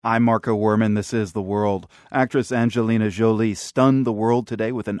I'm Marco Werman. This is The World. Actress Angelina Jolie stunned the world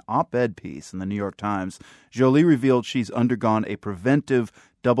today with an op-ed piece in the New York Times. Jolie revealed she's undergone a preventive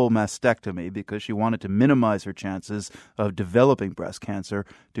double mastectomy because she wanted to minimize her chances of developing breast cancer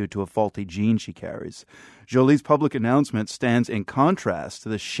due to a faulty gene she carries. Jolie's public announcement stands in contrast to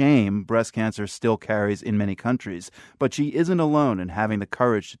the shame breast cancer still carries in many countries. But she isn't alone in having the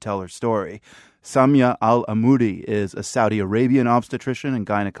courage to tell her story. Samia Al-Amoudi is a Saudi Arabian obstetrician and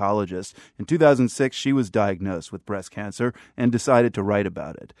gynecologist. In 2006, she was diagnosed with breast cancer and decided to write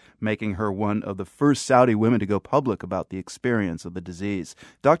about it, making her one of the first Saudi women to go public about the experience of the disease.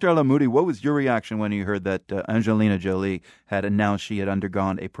 Dr. Al-Amoudi, what was your reaction when you heard that Angelina Jolie had announced she had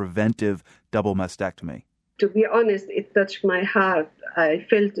undergone a preventive double mastectomy? To be honest, it touched my heart. I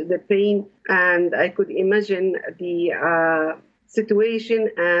felt the pain, and I could imagine the situation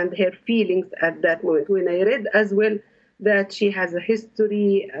and her feelings at that moment. When I read as well that she has a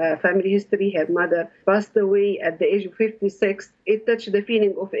history, family history, her mother passed away at the age of 56, it touched the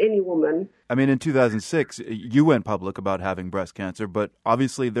feeling of any woman. I mean, in 2006, you went public about having breast cancer, but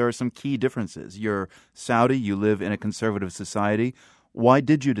obviously there are some key differences. You're Saudi, you live in a conservative society. Why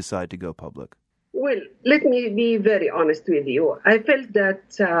did you decide to go public? Well, let me be very honest with you. I felt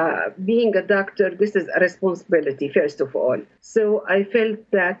that being a doctor, this is a responsibility, first of all. So I felt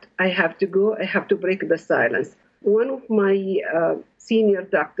that I have to go, I have to break the silence. One of my senior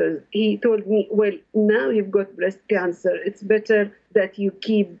doctors, he told me, well, now you've got breast cancer. It's better that you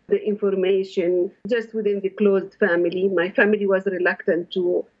keep the information just within the closed family. My family was reluctant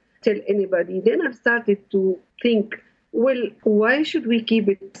to tell anybody. Then I started to think, well, why should we keep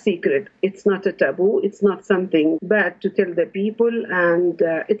it secret? It's not a taboo. It's not something bad to tell the people, and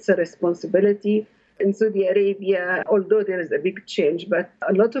it's a responsibility. In Saudi Arabia, although there is a big change, but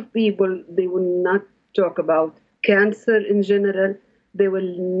a lot of people, they will not talk about cancer in general. They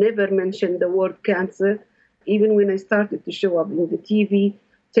will never mention the word cancer. Even when I started to show up in the TV,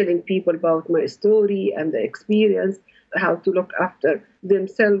 telling people about my story and the experience, how to look after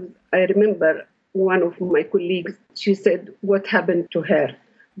themselves, I remember one of my colleagues, she said, what happened to her?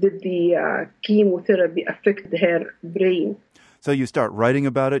 Did the chemotherapy affect her brain? So you start writing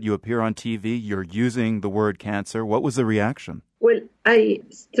about it, you appear on TV, you're using the word cancer. What was the reaction? Well, I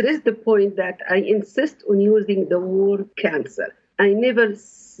stress the point that I insist on using the word cancer. I never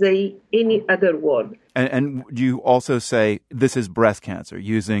say any other word. And you also say this is breast cancer,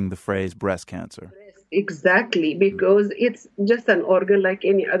 using the phrase breast cancer. Exactly, because it's just an organ like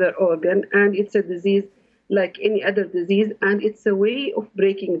any other organ, and it's a disease like any other disease, and it's a way of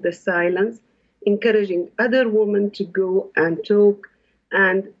breaking the silence, encouraging other women to go and talk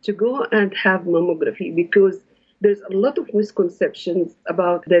and to go and have mammography, because there's a lot of misconceptions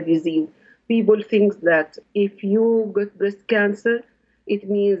about the disease. People think that if you got breast cancer, it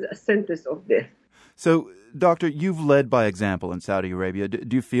means a sentence of death. So, Doctor, you've led by example in Saudi Arabia.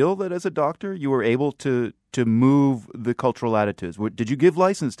 Do you feel that as a doctor you were able to move the cultural attitudes? Did you give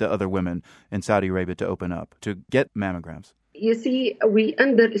license to other women in Saudi Arabia to open up, to get mammograms? You see, we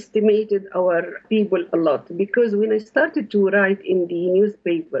underestimated our people a lot, because when I started to write in the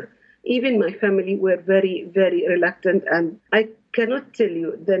newspaper, even my family were very, very reluctant. And I cannot tell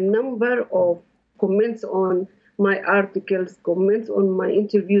you the number of comments on my articles, comments on my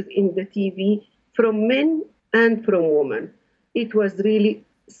interviews in the TV, from men and from women. It was really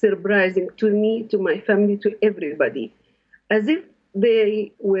surprising to me, to my family, to everybody, as if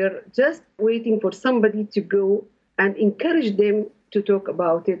they were just waiting for somebody to go and encourage them to talk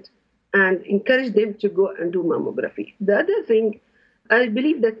about it and encourage them to go and do mammography. The other thing, I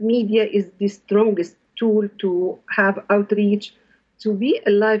believe that media is the strongest tool to have outreach, to be a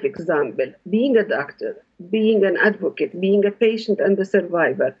live example, being a doctor, being an advocate, being a patient and a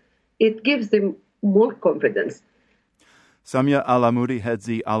survivor. It gives them more confidence. Samia Al-Amoudi heads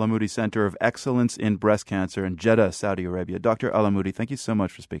the Al-Amoudi Center of Excellence in Breast Cancer in Jeddah, Saudi Arabia. Dr. Al-Amoudi, thank you so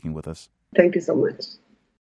much for speaking with us. Thank you so much.